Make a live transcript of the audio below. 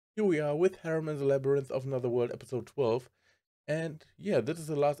Here we are with Harem and the Labyrinth of Another World, episode 12. And yeah, this is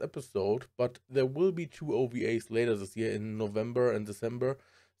the last episode, but there will be two OVAs later this year in November and December.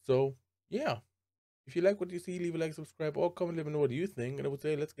 So yeah, if you like what you see, leave a like, subscribe, or comment, let me know what you think. And I would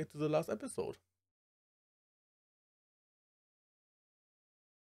say, let's get to the last episode.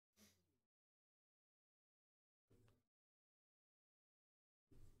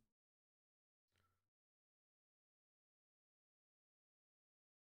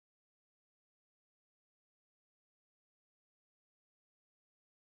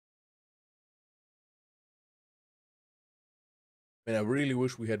 And I really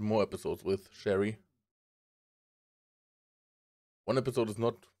wish we had more episodes with Sherry. One episode is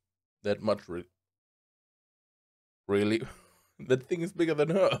not that much, really. That thing is bigger than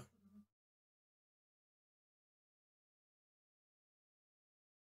her.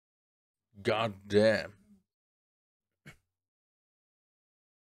 God damn.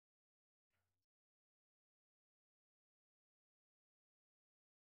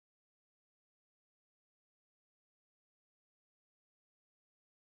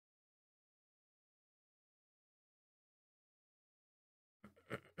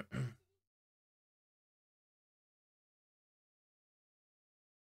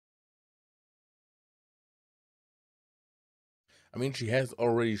 I mean, she has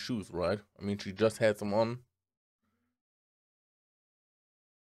already shoes, right? I mean, she just had some on.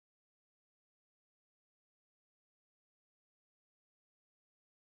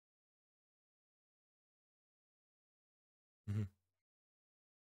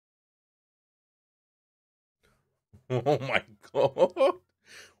 Oh my god.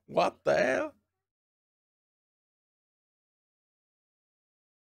 What the hell?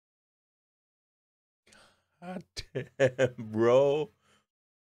 God damn, bro.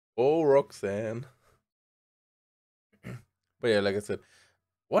 Oh, Roxanne. But yeah, like I said,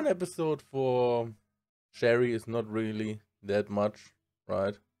 one episode for Sherry is not really that much,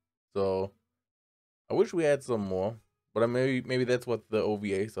 right? So I wish we had some more, but maybe that's what the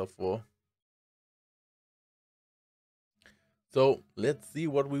OVAs are for. So let's see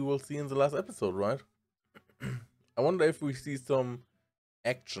what we will see in the last episode, right? I wonder if we see some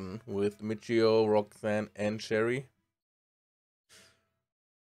action with Michio, Roxanne, and Sherry.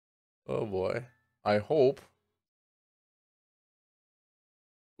 Oh boy. I hope.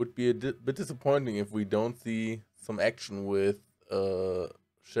 Would be a bit disappointing if we don't see some action with uh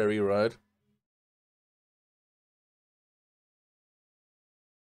Sherry, right?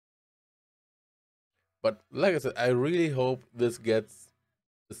 But like I said, I really hope this gets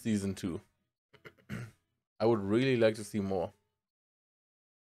a season two. I would really like to see more.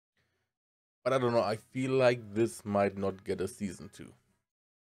 But I don't know, I feel like this might not get a season two.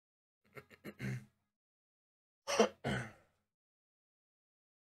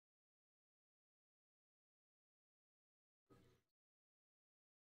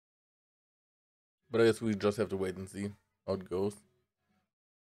 But I guess we just have to wait and see how it goes.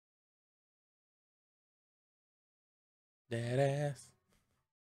 That ass.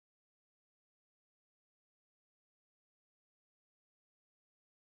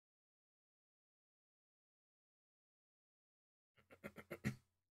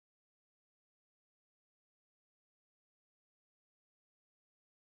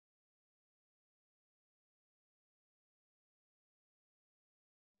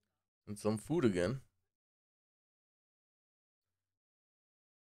 And some food again.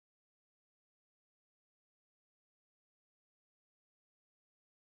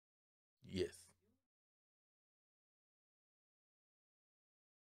 Yes.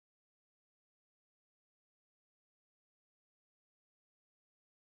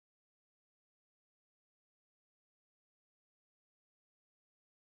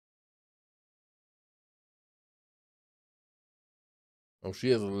 Oh, she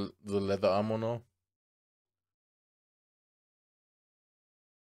has the leather armor now.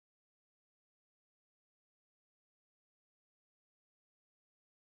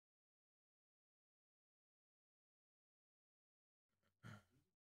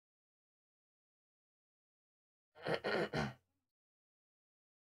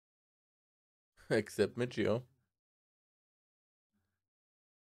 Except Michio.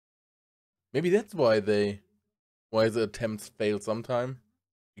 Maybe that's why the attempts fail sometime.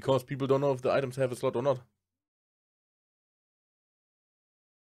 Because people don't know if the items have a slot or not.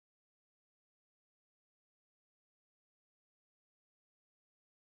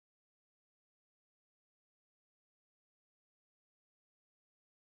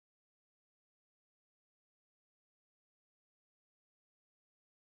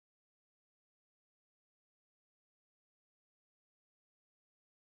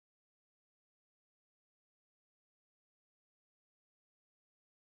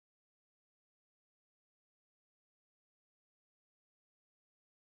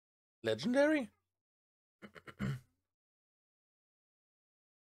 Legendary?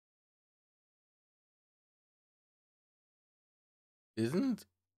 Isn't.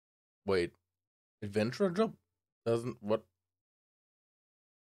 Wait. Adventurer job? Doesn't. What?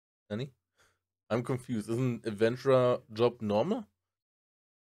 Any? I'm confused. Isn't adventurer job normal?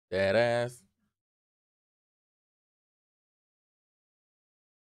 Badass.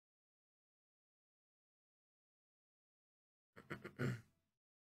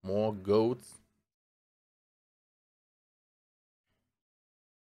 More goats.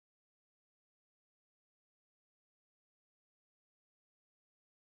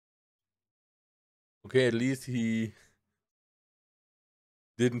 Okay, at least he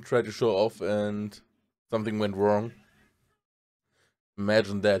didn't try to show off and something went wrong.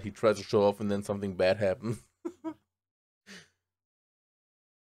 Imagine that. He tries to show off and then something bad happens.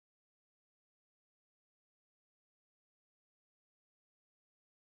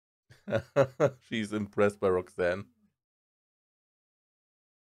 She's impressed by Roxanne.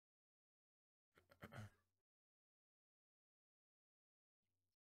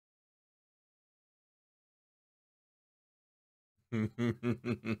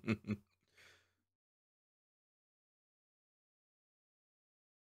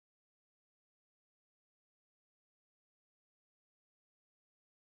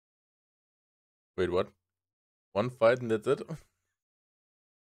 Wait, what? One fight and that's it?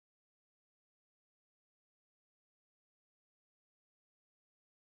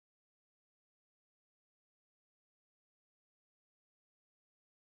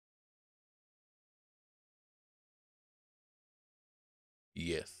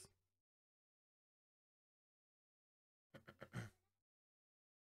 Yes.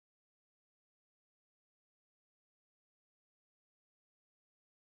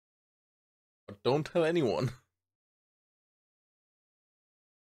 But don't tell anyone.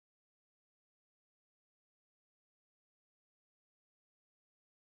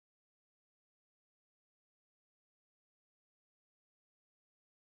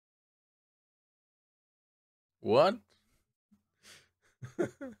 What?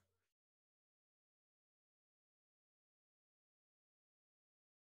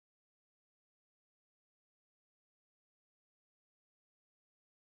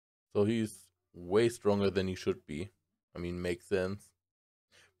 So he's way stronger than he should be. I mean, makes sense.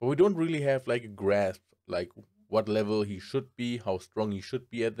 But we don't really have like a grasp, like what level he should be, how strong he should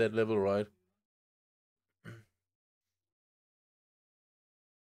be at that level, right?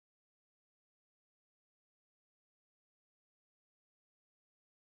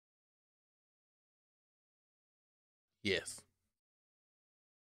 Yes.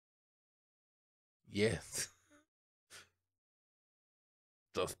 Yes.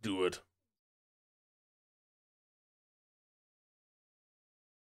 Just do it.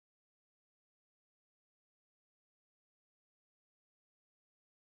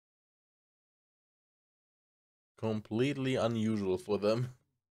 Completely unusual for them.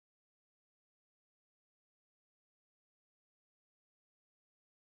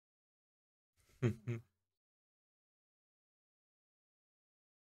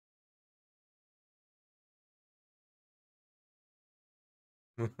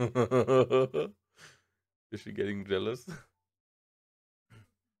 Is she getting jealous?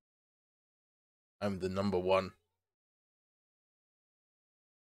 I'm the number one.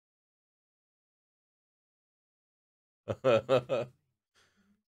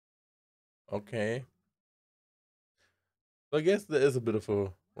 Okay. So I guess there is a bit of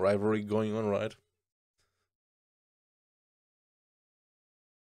a rivalry going on, right?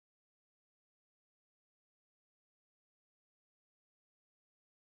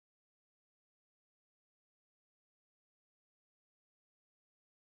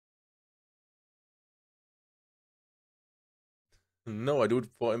 No, I do it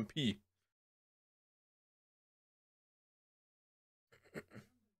for MP.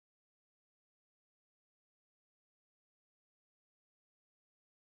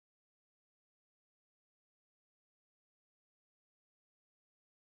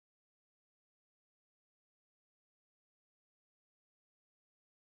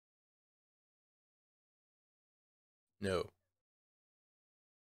 No.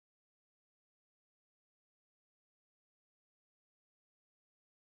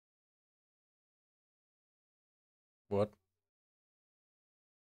 What?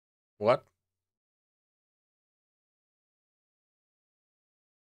 What?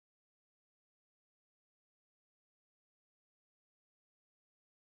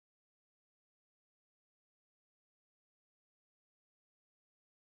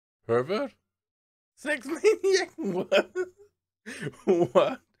 Pervert? Sex maniac? What?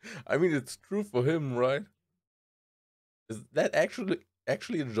 What? I mean, it's true for him, right? Is that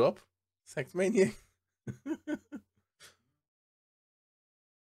actually a job? Sex maniac?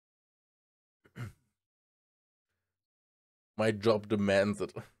 My job demands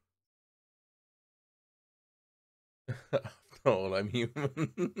it. After all, I'm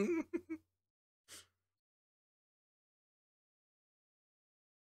human.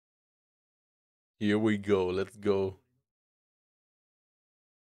 Here we go. Let's go.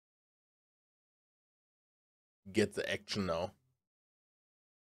 Get the action now.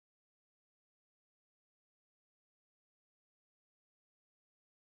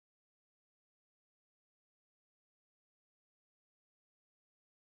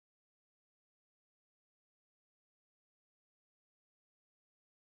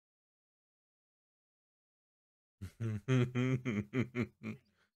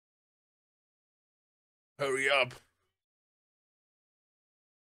 Hurry up.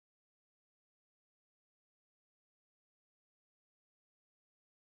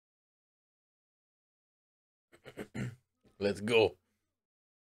 Let's go.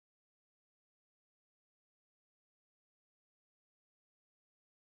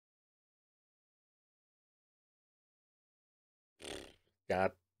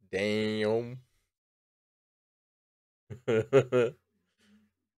 God damn.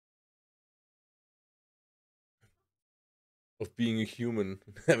 Of being a human,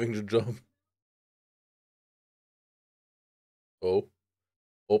 having the job. Oh,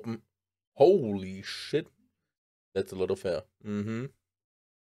 open. Holy shit. That's a lot of hair. Mm-hmm.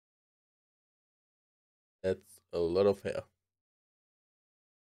 That's a lot of hair.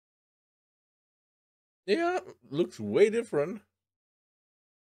 Yeah, looks way different.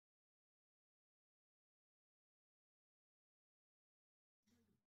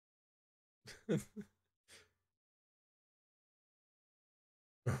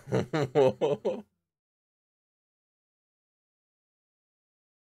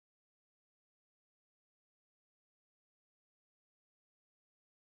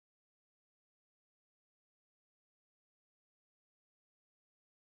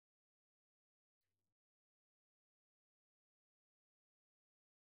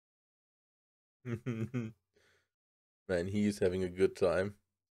 Man, he's having a good time.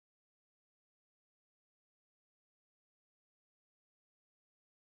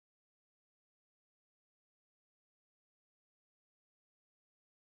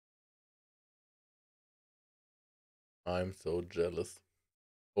 I'm so jealous.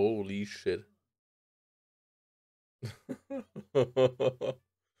 Holy shit.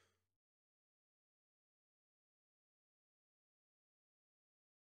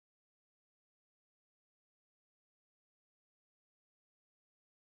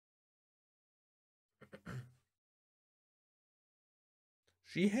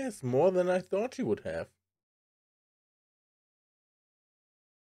 She has more than I thought she would have.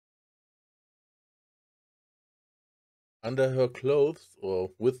 Under her clothes,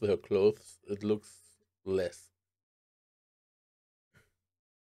 or with her clothes, it looks less.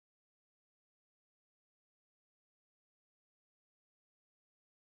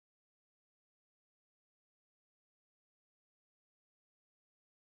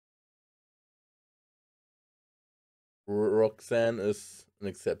 Roxanne is an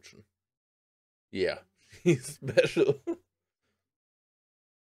exception. Yeah, she's special.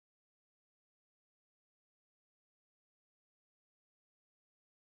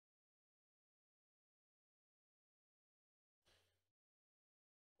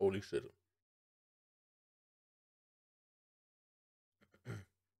 Holy shit.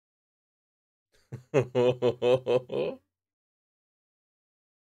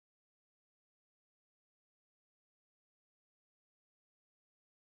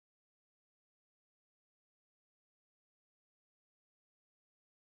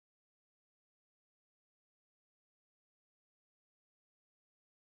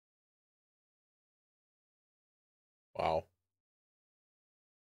 Wow.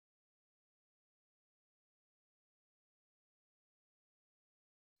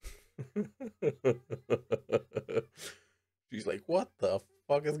 She's like, what the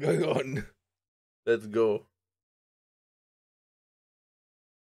fuck is going on? Let's go.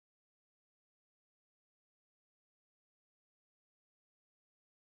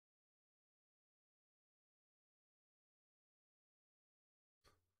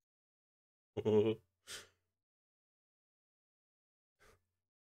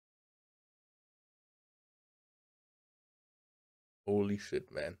 Holy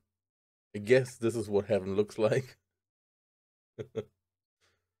shit, man. I guess this is what heaven looks like.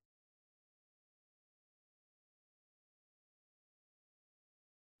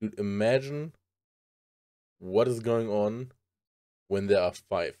 Dude, imagine what is going on when there are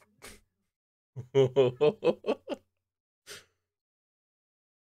five.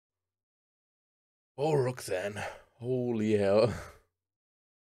 Oh, Roxanne. Holy hell.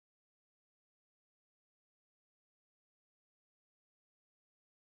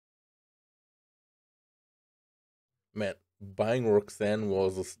 Man, buying Roxanne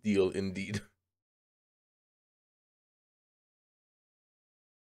was a steal indeed.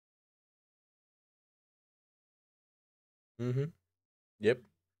 Mm-hmm. Yep,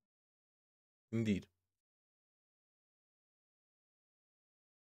 indeed.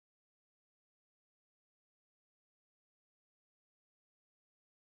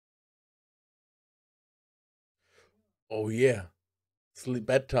 Oh yeah. Sleep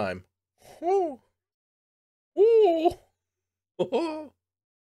bedtime. Oh, oh, oh.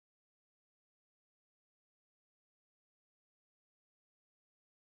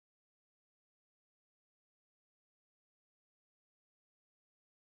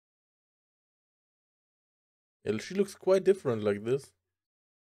 Yeah, she looks quite different like this.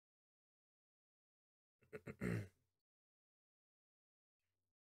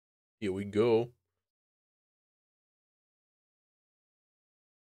 Here we go.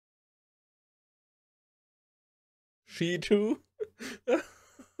 She too.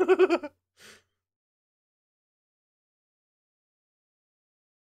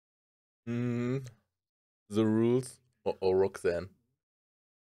 mm, the rules. Oh, Roxanne.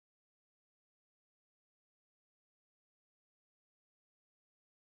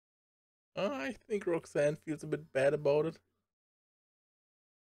 I think Roxanne feels a bit bad about it.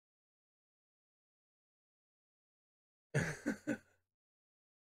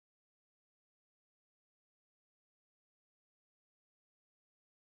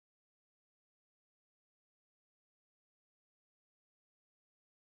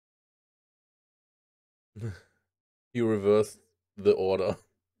 You reversed the order.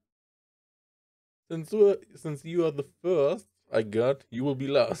 Since you are the first I got, you will be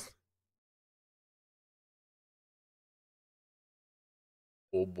last.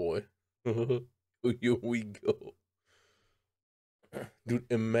 Oh boy. Here we go. Dude,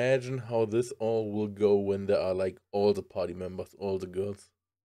 imagine how this all will go when there are like all the party members, all the girls.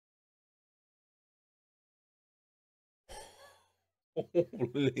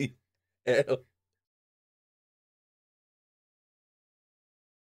 Holy hell.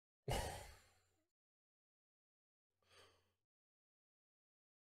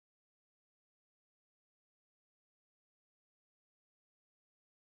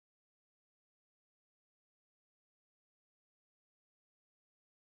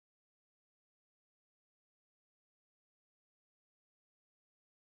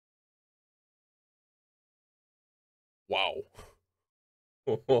 Wow.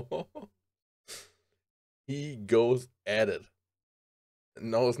 He goes at it.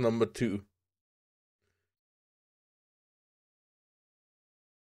 And now it's number two.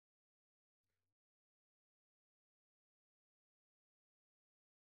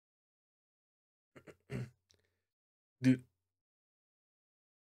 Dude,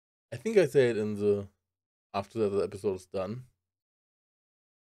 I think I said in the after the episode is done.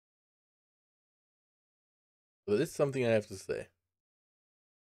 But it's something I have to say.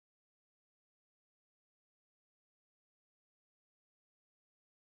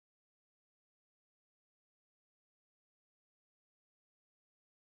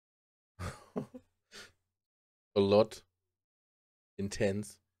 A lot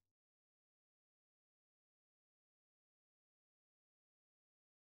intense.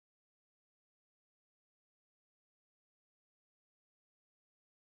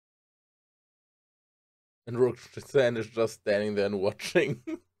 And Roxanne is just standing there and watching.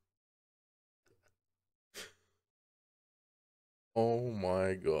 Oh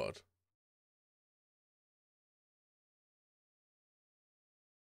my god.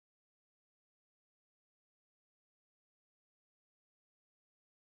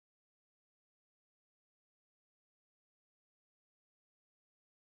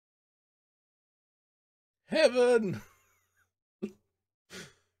 Heaven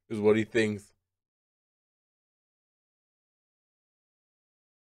is what he thinks.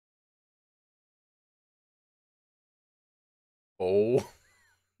 Oh,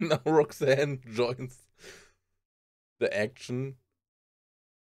 now Roxanne joins the action.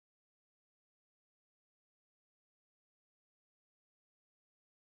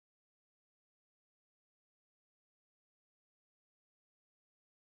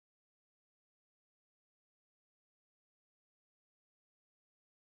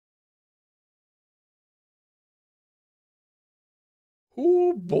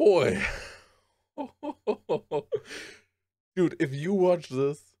 Oh boy. Dude, if you watch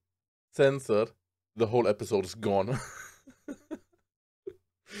this censored, the whole episode is gone.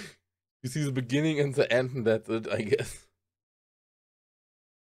 You see the beginning and the end, and that's it, I guess.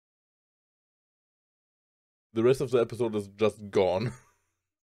 The rest of the episode is just gone.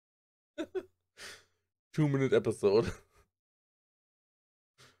 2-minute episode.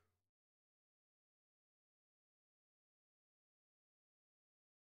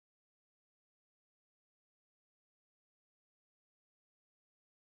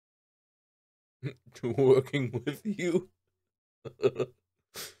 To working with you.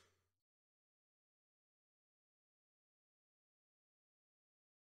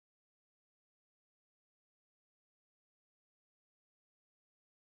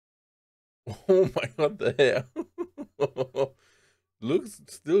 Oh my god, the hair. Looks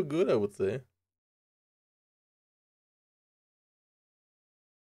still good, I would say.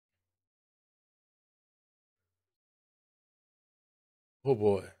 Oh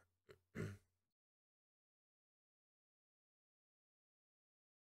boy.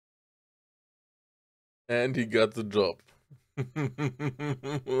 And he got the job.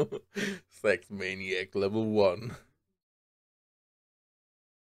 Sex Maniac level 1.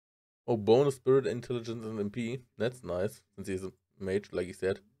 Oh, bonus spirit, intelligence, and MP. That's nice, since he's a mage, like he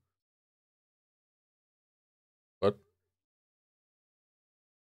said. But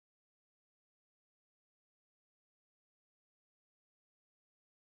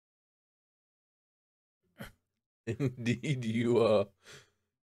indeed you are.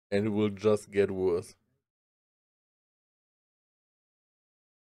 And it will just get worse.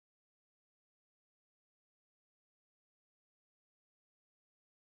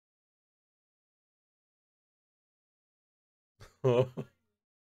 Oh,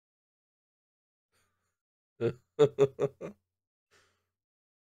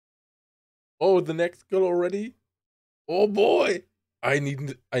 the next girl already? Oh boy! I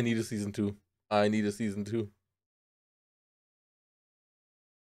need a season 2. I need a season 2.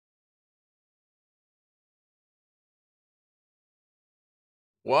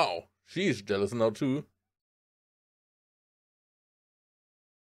 Wow, she's jealous now too.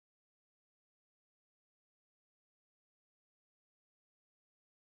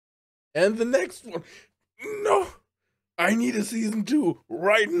 And the next one. No! I need a season 2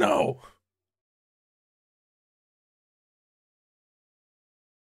 right now.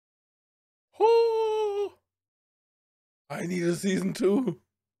 Oh, I need a season 2.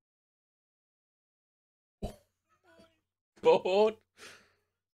 Oh, God.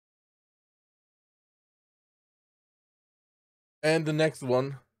 And the next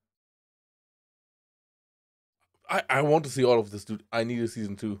one. I want to see all of this, dude. I need a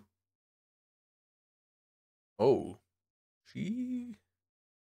season 2. Oh, she.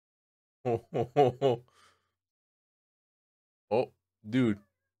 Oh, oh, dude.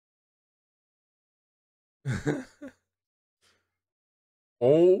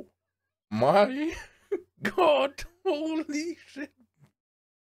 Oh my god. Holy shit.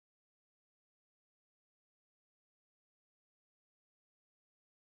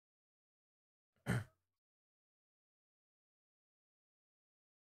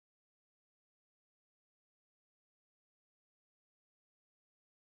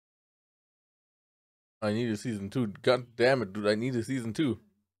 I need a season 2. God damn it, dude. I need a season 2.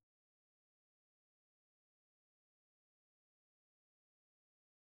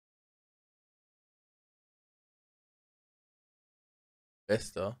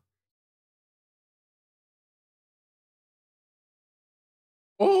 Bester.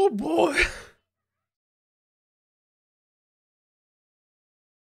 Oh boy.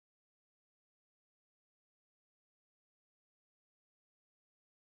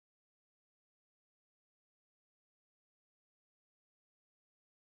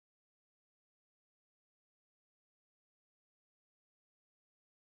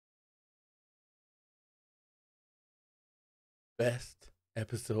 Best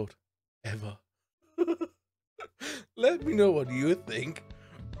episode ever. Let me know what you think.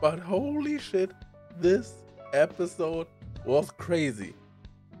 But holy shit, this episode was crazy.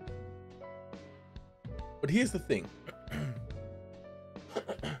 But here's the thing.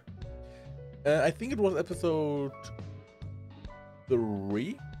 I think it was episode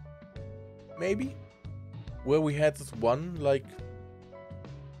 3, maybe, where we had this one, like,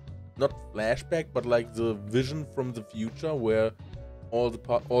 not flashback, but like the vision from the future where all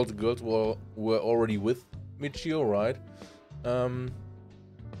the girls were already with Michio, right?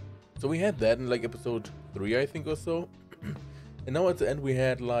 So we had that in like episode 3, I think, or so. And now at the end we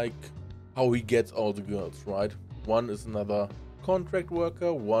had like how he gets all the girls, right? One is another contract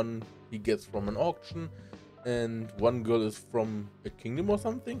worker, one he gets from an auction, and one girl is from a kingdom or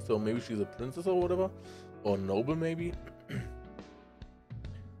something, so maybe she's a princess or whatever, or noble maybe.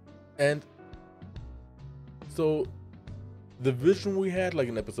 And so the vision we had, like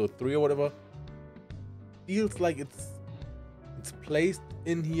in episode 3 or whatever, feels like it's placed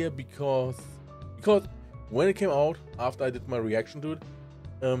in here because when it came out, after I did my reaction to it,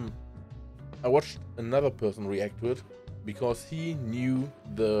 I watched another person react to it because he knew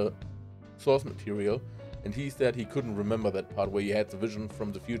the source material, and he said he couldn't remember that part where he had the vision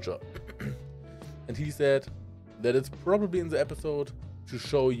from the future. And he said that it's probably in the episode to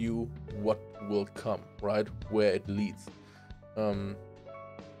show you what will come, right? Where it leads.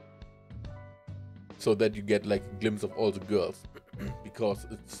 So that you get like a glimpse of all the girls because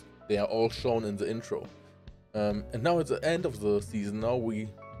they are all shown in the intro. And now it's the end of the season. Now we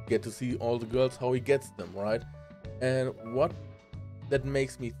get to see all the girls, how he gets them, right? And what that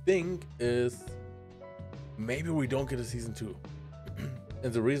makes me think is maybe we don't get a season 2.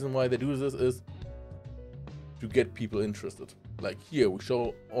 And the reason why they do this is to get people interested. Like here, we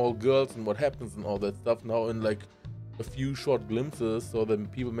show all girls and what happens and all that stuff now in like a few short glimpses, so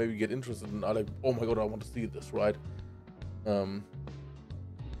that people maybe get interested and are like, oh my god, I want to see this, right?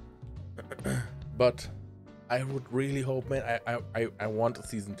 But I would really hope, man, I want a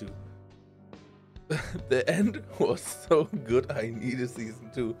season 2. The end was so good, I need a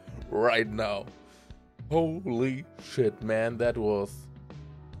season 2 right now. Holy shit, man, that was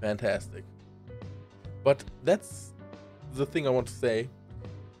fantastic. But that's the thing I want to say.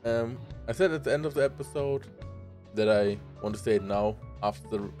 I said at the end of the episode that I want to say it now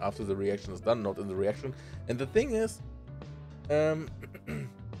after the reaction is done, not in the reaction. And the thing is,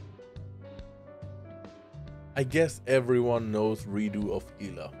 I guess everyone knows Redo of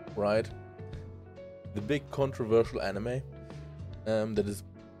Healer, right? The big controversial anime that is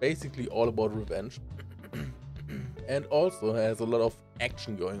basically all about revenge and also has a lot of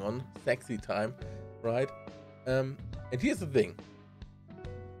action going on, sexy time, right? And here's the thing.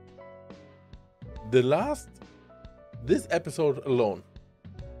 This episode alone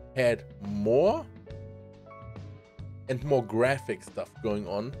had more and more graphic stuff going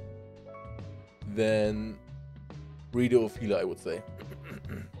on than Redo of Healer, I would say.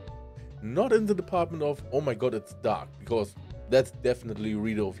 Not in the department of, oh my god, it's dark, because that's definitely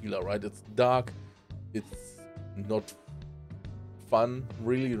Redo of Healer, right? It's dark, it's not fun,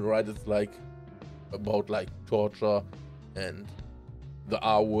 really, right? It's like about like torture and the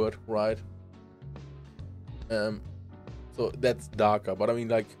R word, right? So that's darker, but I mean,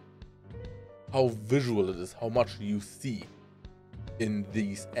 like, how visual it is, how much you see in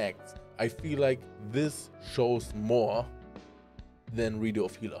these acts. I feel like this shows more than Redo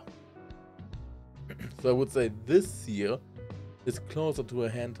of Healer. So I would say this here is closer to a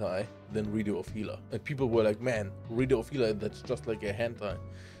hentai than Redo of Healer. And people were like, man, Redo of Healer, that's just like a hentai.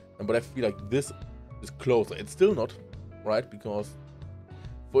 But I feel like this is closer. It's still not, right? Because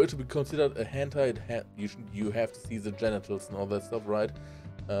for it to be considered a hentai, you have to see the genitals and all that stuff, right?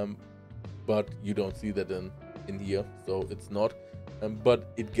 But you don't see that in here, so it's not.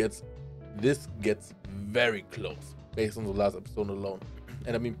 But this gets very close based on the last episode alone.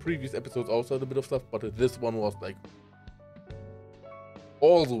 And I mean, previous episodes also had a bit of stuff, but this one was like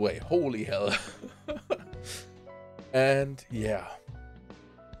all the way. Holy hell. And yeah,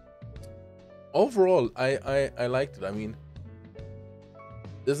 overall, I liked it. I mean,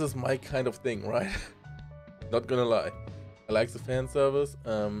 this is my kind of thing, right? Not gonna lie, I like the fan service.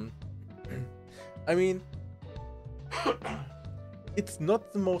 I mean, it's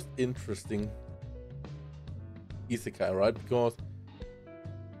not the most interesting isekai, right? Because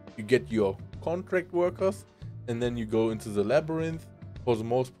you get your contract workers and then you go into the labyrinth. For the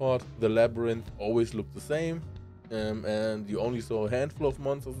most part, the labyrinth always looked the same, and you only saw a handful of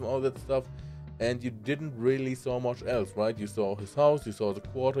monsters and all that stuff, and you didn't really saw much else, right? You saw his house, you saw the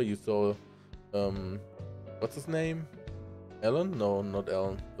quarter, you saw what's his name? Alan? No, not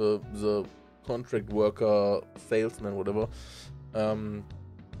Alan. The contract worker, salesman, whatever.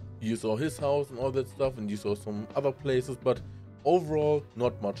 You saw his house and all that stuff, and you saw some other places, but overall,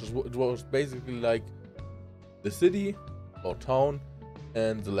 not much. It was basically like the city or town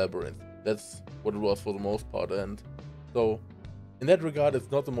and the labyrinth. That's what it was for the most part. And so in that regard,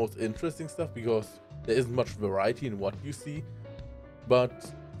 it's not the most interesting stuff because there isn't much variety in what you see.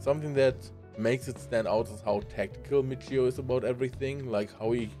 But something that makes it stand out is how tactical Michio is about everything, like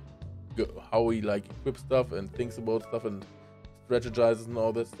how he like equips stuff and thinks about stuff and strategizes and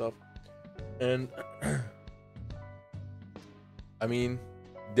all that stuff. And I mean,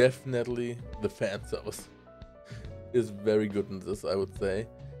 definitely the fan service. is very good in this, I would say.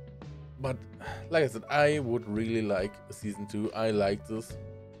 But like I said, I would really like a season 2. I like this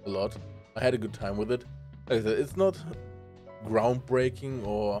a lot. I had a good time with it. Like I said, it's not groundbreaking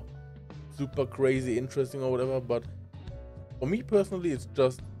or super crazy interesting or whatever, but for me personally, it's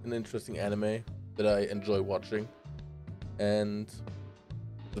just an interesting anime that I enjoy watching. And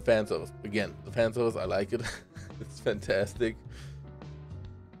the fan service, again, the fan service, I like it. It's fantastic.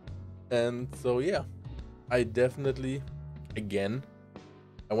 And so yeah, I definitely, again,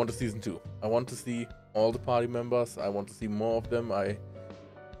 I want a season 2. I want to see all the party members. I want to see more of them.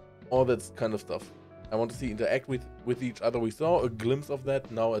 All that kind of stuff. I want to see interact with each other. We saw a glimpse of that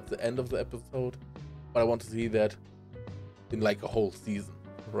now at the end of the episode, but I want to see that in like a whole season,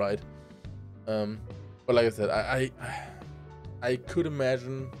 right? But like I said, I could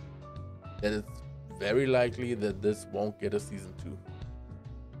imagine that it's very likely that this won't get a season 2,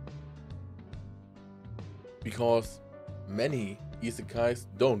 because many isekais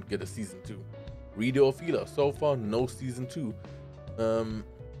don't get a season 2. Reader or Feeler, so far no season 2.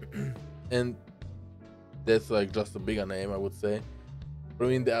 And that's like just a bigger name, I would say. But I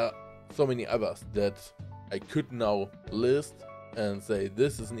mean, there are so many others that I could now list and say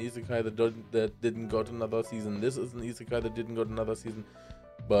this is an isekai that didn't got another season, this is an isekai that didn't got another season.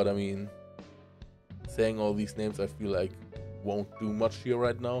 But I mean, saying all these names I feel like won't do much here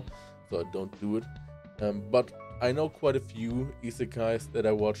right now, so I don't do it. But I know quite a few isekais that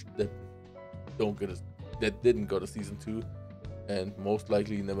I watched that didn't got a season 2, and most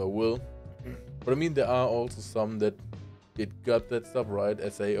likely never will. But I mean, there are also some that it got that stuff right.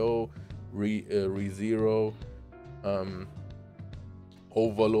 SAO, ReZero,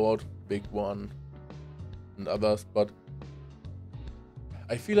 Overlord, big one, and others. But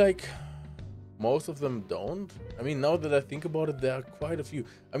I feel like most of them don't. I mean, now that I think about it, there are quite a few.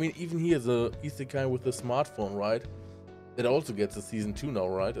 I mean, even here's a isekai with a smartphone, right? That also gets a season 2 now,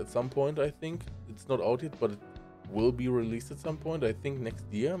 right? At some point, I think. It's not out yet, but it will be released at some point. I think next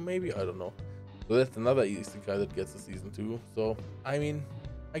year, maybe? I don't know. So that's another isekai that gets a season 2. So, I mean,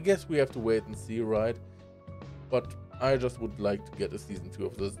 I guess we have to wait and see, right? But I just would like to get a season 2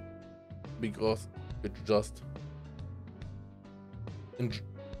 of this, because it's just...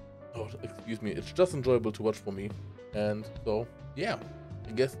 it's just enjoyable to watch for me. And so, yeah,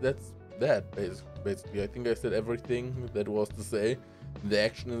 I guess that's that, basically. I think I said everything that was to say. The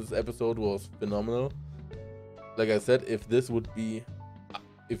action in this episode was phenomenal. Like I said, if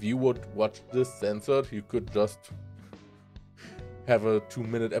you would watch this censored, you could just have a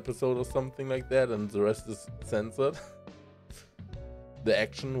 2-minute episode or something like that, and the rest is censored. The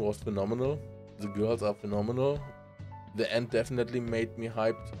action was phenomenal. The girls are phenomenal. The end definitely made me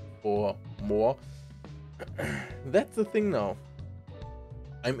hyped for more. That's the thing now.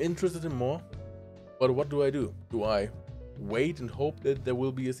 I'm interested in more, but what do? Do I wait and hope that there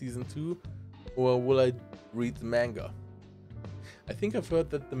will be a season 2, or will I read the manga? I think I've heard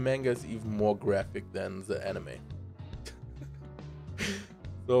that the manga is even more graphic than the anime.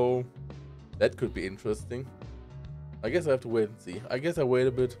 So that could be interesting. I guess I have to wait and see. I guess I wait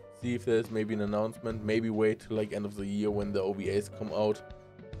a bit, see if there's maybe an announcement, maybe wait till like end of the year when the OVAs come out,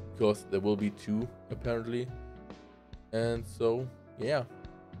 because there will be 2 apparently. And so yeah,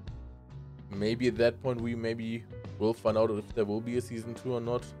 maybe at that point we will find out if there will be a season 2 or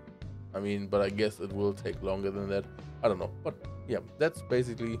not. I mean, but I guess it will take longer than that. I don't know. But yeah, that's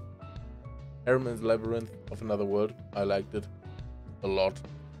basically Harem and Labyrinth of Another World. I liked it a lot.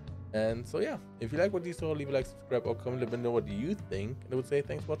 And so yeah, if you like what you saw, leave a like, subscribe, or comment, let me know what you think. And I would say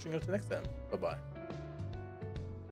thanks for watching. Until next time. Bye bye.